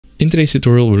In today's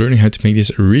tutorial, we're learning how to make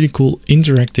this really cool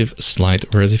interactive slide,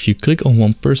 whereas if you click on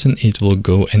one person, it will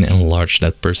go and enlarge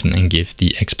that person and give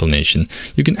the explanation.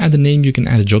 You can add a name, you can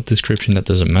add a job description, that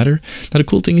doesn't matter. Now the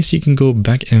cool thing is you can go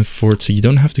back and forth, so you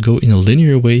don't have to go in a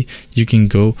linear way. You can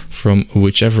go from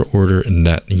whichever order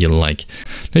that you like.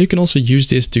 Now you can also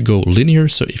use this to go linear,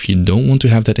 so if you don't want to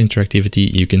have that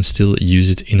interactivity, you can still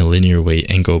use it in a linear way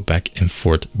and go back and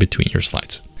forth between your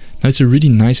slides. Now it's a really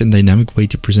nice and dynamic way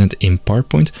to present in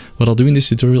PowerPoint. What I'll do in this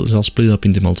tutorial is I'll split it up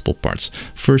into multiple parts.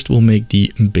 First, we'll make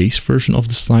the base version of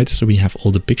the slide, so we have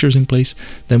all the pictures in place.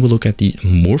 Then we'll look at the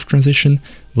morph transition.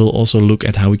 We'll also look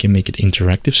at how we can make it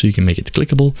interactive, so you can make it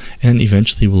clickable. And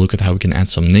eventually we'll look at how we can add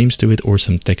some names to it or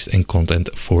some text and content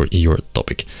for your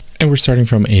topic. And we're starting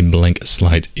from a blank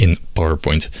slide in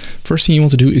PowerPoint. First thing you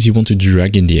want to do is you want to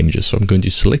drag in the images. So I'm going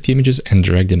to select the images and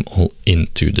drag them all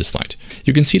into the slide.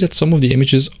 You can see that some of the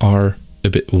images are a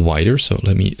bit wider. So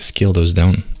let me scale those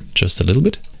down just a little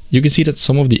bit. You can see that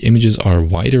some of the images are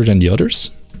wider than the others,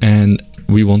 and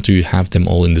we want to have them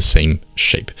all in the same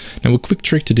shape. Now a quick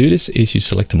trick to do this is you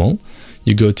select them all.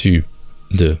 You go to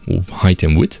the height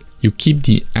and width. You keep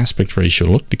the aspect ratio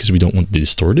locked because we don't want to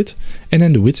distort it. And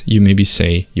then the width, you maybe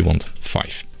say you want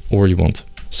 5 or you want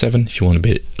 7 if you want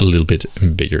a little bit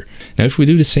bigger. Now, if we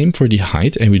do the same for the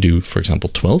height and we do, for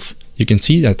example, 12, you can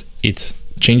see that it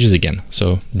changes again.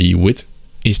 So the width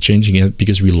is changing it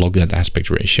because we lock that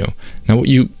aspect ratio. Now, what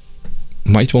you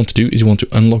might want to do is you want to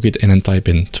unlock it and then type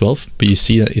in 12, but you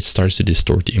see that it starts to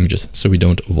distort the images, so we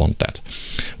don't want that.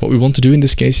 What we want to do in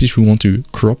this case is we want to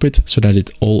crop it so that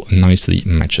it all nicely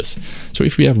matches. So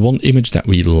if we have one image that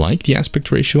we like the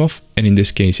aspect ratio of, and in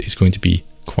this case it's going to be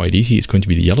quite easy, it's going to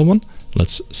be the yellow one.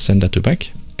 Let's send that to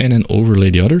back and then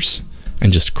overlay the others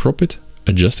and just crop it,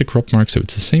 adjust the crop mark so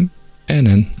it's the same, and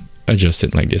then adjust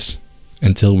it like this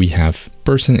until we have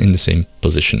person in the same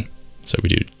position. So we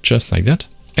do just like that.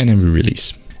 And then we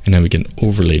release. And then we can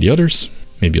overlay the others,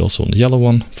 maybe also on the yellow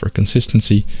one for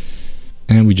consistency.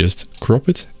 And we just crop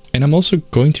it. And I'm also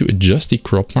going to adjust the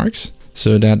crop marks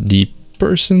so that the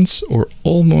persons, or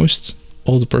almost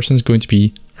all the persons, going to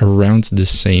be around the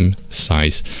same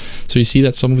size. So you see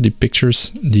that some of the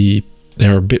pictures,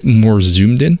 they're a bit more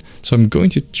zoomed in. So I'm going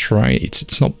to try,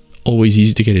 it's not always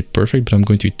easy to get it perfect, but I'm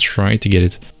going to try to get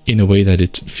it in a way that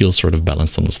it feels sort of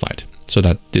balanced on the slide. So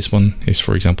that this one is,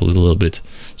 for example, a little bit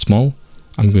small.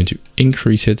 I'm going to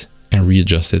increase it and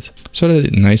readjust it so that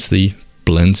it nicely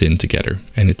blends in together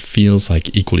and it feels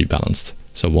like equally balanced.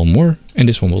 So one more, and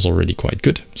this one was already quite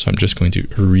good. So I'm just going to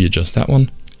readjust that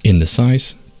one in the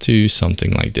size to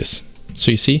something like this.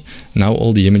 So you see, now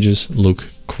all the images look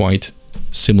quite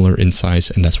similar in size,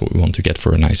 and that's what we want to get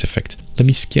for a nice effect. Let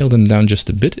me scale them down just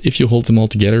a bit. If you hold them all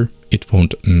together, it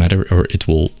won't matter, or it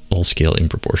will all scale in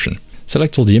proportion.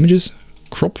 Select all the images,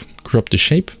 crop the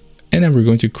shape, and then we're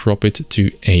going to crop it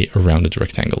to a rounded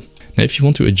rectangle. Now, if you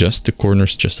want to adjust the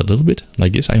corners just a little bit,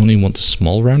 like this, I only want a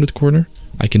small rounded corner.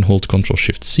 I can hold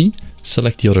Ctrl-Shift-C,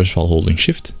 select the others while holding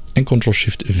Shift, and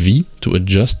Ctrl-Shift-V to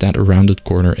adjust that rounded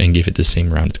corner and give it the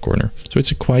same rounded corner. So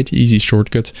it's a quite easy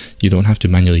shortcut. You don't have to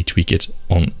manually tweak it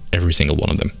on every single one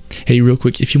of them. Hey, real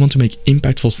quick, if you want to make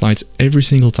impactful slides every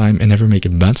single time and never make a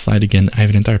bad slide again, I have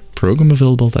an entire program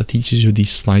available that teaches you these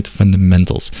slide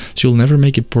fundamentals. So you'll never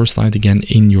make a poor slide again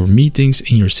in your meetings,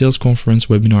 in your sales conference,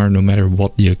 webinar, no matter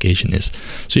what the occasion is.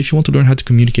 So if you want to learn how to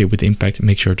communicate with impact,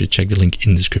 make sure to check the link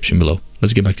in the description below.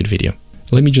 Let's get back to the video.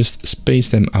 Let me just space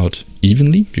them out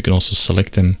evenly. You can also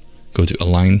select them, go to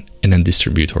align, and then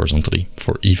distribute horizontally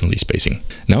for evenly spacing.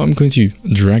 Now I'm going to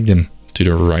drag them to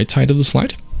the right side of the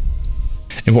slide.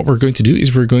 And what we're going to do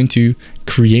is we're going to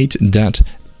create that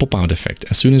pop-out effect.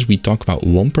 As soon as we talk about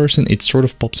one person, it sort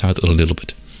of pops out a little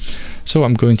bit. So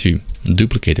I'm going to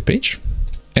duplicate the page.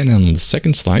 And then on the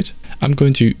second slide, I'm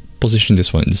going to position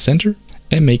this one in the center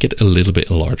and make it a little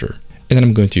bit larger. And then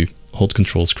I'm going to hold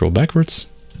Control, scroll backwards,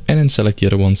 and then select the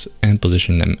other ones and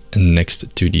position them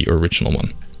next to the original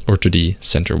one, or to the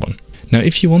center one. Now,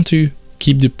 if you want to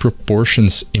keep the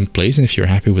proportions in place, and if you're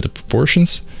happy with the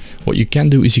proportions, what you can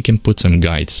do is you can put some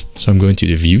guides. So I'm going to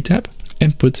the View tab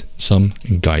and put some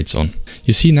guides on.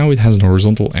 You see now it has an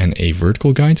horizontal and a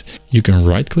vertical guide. You can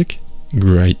right click,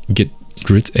 get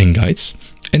grid and guides,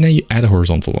 and then you add a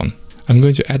horizontal one. I'm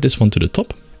going to add this one to the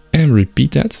top and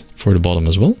repeat that for the bottom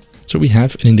as well. So we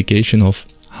have an indication of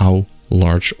how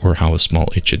large or how small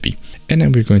it should be. And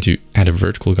then we're going to add a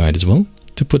vertical guide as well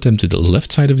to put them to the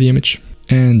left side of the image,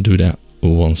 and do that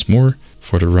once more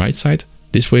for the right side.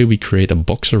 This way we create a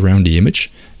box around the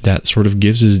image that sort of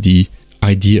gives us the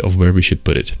idea of where we should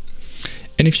put it.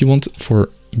 And if you want for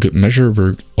good measure,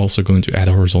 we're also going to add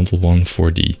a horizontal one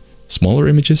for the smaller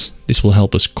images. This will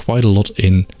help us quite a lot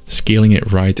in scaling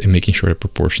it right and making sure the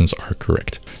proportions are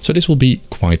correct. So this will be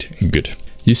quite good.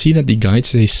 You see that the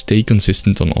guides, they stay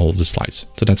consistent on all of the slides,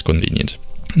 so that's convenient.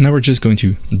 Now we're just going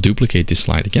to duplicate this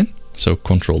slide again. So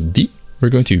Ctrl D, we're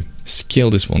going to scale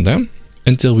this one down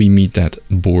until we meet that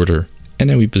border, and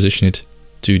then we position it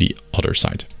to the other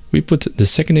side. We put the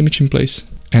second image in place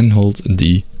and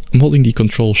I'm holding the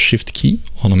Ctrl Shift key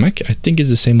on a Mac, I think it's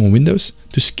the same on Windows,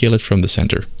 to scale it from the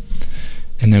center.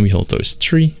 And then we hold those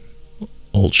three,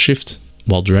 hold Shift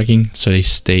while dragging so they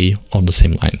stay on the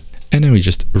same line. And then we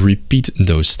just repeat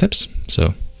those steps.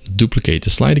 So duplicate the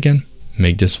slide again,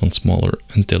 make this one smaller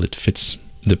until it fits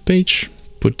the page,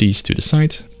 put these to the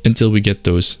side until we get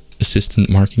those assistant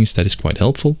markings. That is quite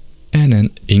helpful. And then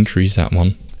increase that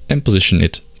one and position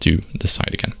it to the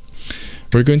side again.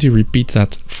 We're going to repeat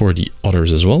that for the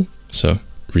others as well. So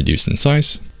reduce in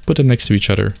size, put them next to each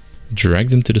other, drag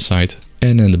them to the side,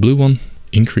 and then the blue one,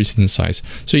 increase it in size.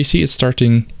 So you see it's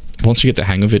starting, once you get the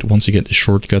hang of it, once you get the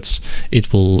shortcuts,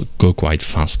 it will go quite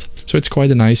fast. So it's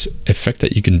quite a nice effect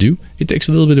that you can do. It takes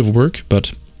a little bit of work,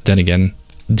 but then again,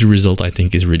 the result I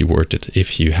think is really worth it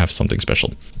if you have something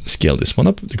special. Scale this one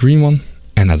up, the green one,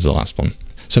 and that's the last one.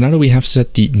 So now that we have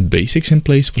set the basics in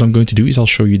place, what I'm going to do is I'll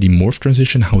show you the morph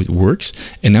transition, how it works,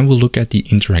 and then we'll look at the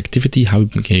interactivity, how we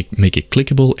can make it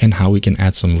clickable, and how we can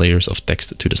add some layers of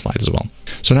text to the slides as well.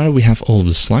 So now that we have all of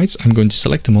the slides, I'm going to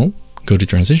select them all, go to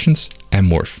transitions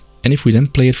and morph. And if we then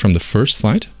play it from the first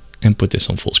slide and put this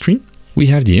on full screen, we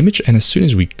have the image, and as soon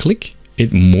as we click, it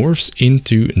morphs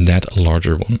into that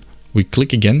larger one. We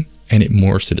click again and it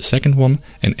morphs to the second one,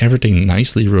 and everything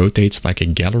nicely rotates like a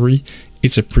gallery.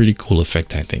 It's a pretty cool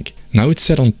effect, I think. Now it's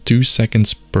set on 2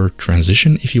 seconds per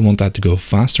transition. If you want that to go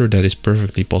faster, that is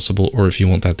perfectly possible, or if you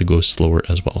want that to go slower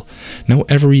as well. Now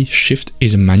every shift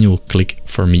is a manual click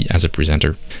for me as a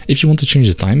presenter. If you want to change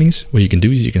the timings, what you can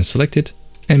do is you can select it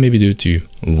and maybe do it to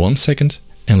 1 second.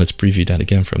 And let's preview that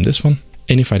again from this one.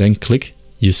 And if I then click,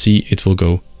 you see it will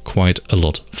go quite a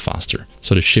lot faster.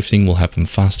 So the shifting will happen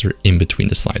faster in between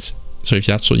the slides. So if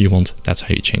that's what you want, that's how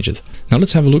you change it. Now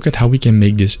let's have a look at how we can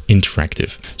make this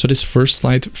interactive. So this first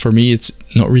slide, for me, it's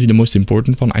not really the most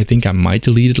important one. I think I might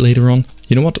delete it later on.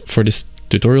 You know what? For this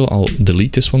tutorial, I'll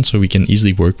delete this one so we can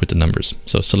easily work with the numbers.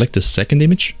 So select the second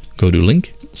image, go to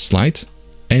link, slide,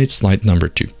 and it's slide number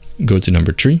 2. Go to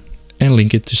number 3 and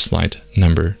link it to slide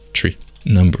number 3.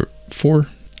 Number 4,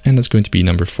 and that's going to be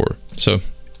number 4. So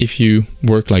if you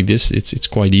work like this, it's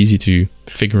quite easy to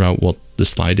figure out what the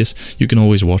slide is. You can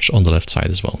always watch on the left side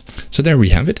as well. So there we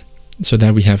have it. So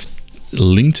that we have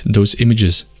linked those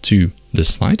images to the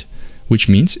slide, which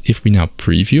means if we now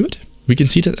preview it, we can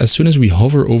see that as soon as we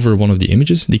hover over one of the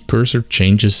images, the cursor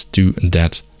changes to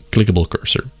that clickable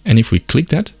cursor. And if we click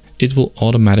that, it will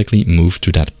automatically move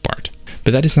to that part.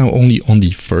 But that is now only on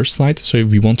the first slide. So if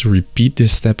we want to repeat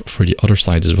this step for the other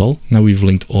slides as well, now we've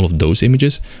linked all of those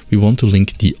images, we want to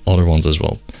link the other ones as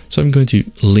well. So I'm going to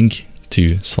link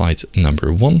to slide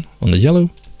number 1 on the yellow,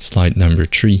 slide number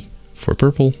 3 for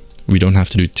purple. We don't have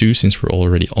to do 2 since we're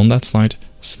already on that slide.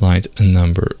 Slide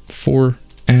number 4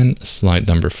 and slide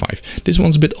number 5. This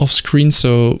one's a bit off screen,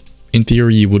 so in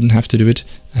theory you wouldn't have to do it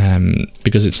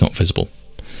because it's not visible.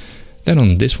 Then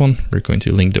on this one, we're going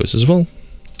to link those as well.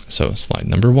 So slide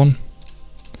number 1,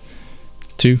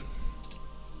 2,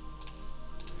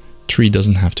 3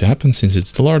 doesn't have to happen since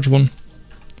it's the large one,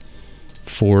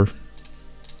 4,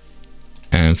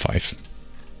 and 5.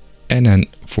 And then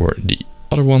for the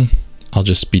other one, I'll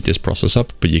just speed this process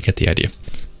up, but you get the idea.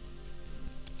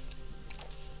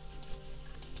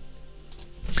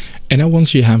 And now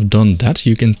once you have done that,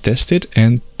 you can test it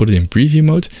and put it in preview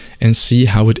mode and see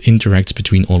how it interacts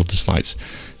between all of the slides.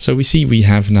 So we see we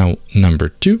have now number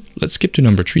 2. Let's skip to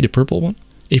number 3, the purple one.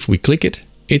 If we click it,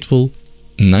 it will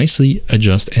nicely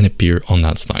adjust and appear on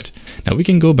that slide. Now we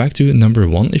can go back to number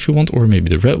 1 if you want, or maybe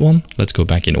the red one. Let's go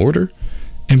back in order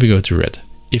and we go to red.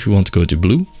 If we want to go to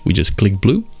blue, we just click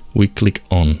blue. We click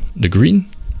on the green.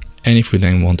 And if we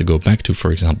then want to go back to,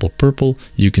 for example, purple,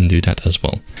 you can do that as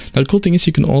well. Now the cool thing is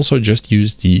you can also just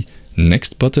use the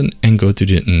next button and go to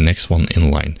the next one in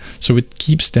line. So it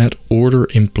keeps that order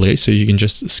in place, so you can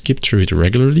just skip through it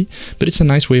regularly, but it's a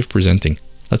nice way of presenting.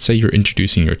 Let's say you're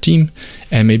introducing your team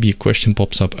and maybe a question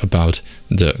pops up about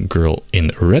the girl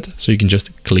in red. So you can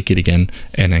just click it again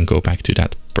and then go back to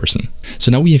that person.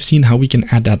 So now we have seen how we can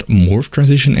add that morph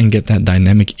transition and get that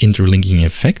dynamic interlinking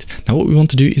effect. Now what we want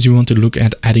to do is we want to look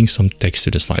at adding some text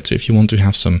to the slide. So if you want to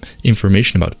have some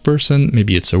information about a person,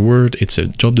 maybe it's a word, it's a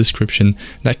job description,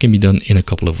 that can be done in a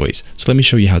couple of ways. So let me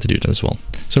show you how to do that as well.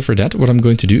 So for that, what I'm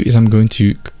going to do is I'm going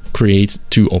to create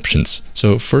two options.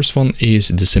 So first one is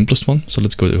the simplest one. So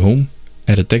let's go to home,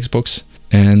 add a text box,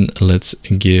 and let's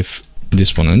give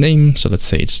this one a name. So let's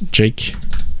say it's Jake.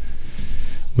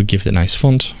 We give it a nice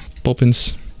font,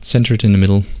 Poppins, center it in the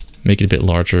middle, make it a bit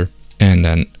larger, and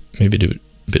then maybe do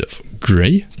a bit of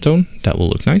gray tone. That will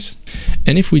look nice.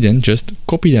 And if we then just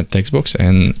copy that text box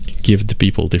and give the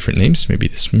people different names, maybe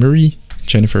this Marie,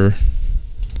 Jennifer,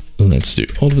 let's do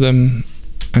all of them,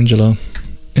 Angela,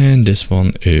 and this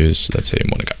one is, let's say,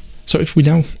 Monica. So if we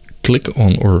now click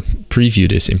on or preview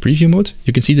this in preview mode,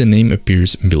 you can see the name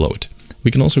appears below it.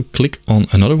 We can also click on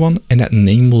another one and that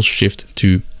name will shift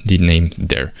to the name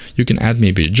there. You can add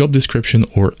maybe a job description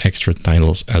or extra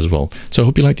titles as well. So I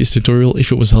hope you liked this tutorial.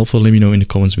 If it was helpful, let me know in the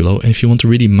comments below. And if you want to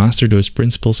really master those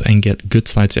principles and get good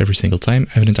slides every single time,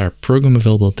 I have an entire program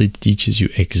available that teaches you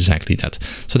exactly that.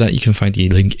 So that you can find the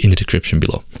link in the description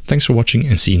below. Thanks for watching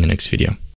and see you in the next video.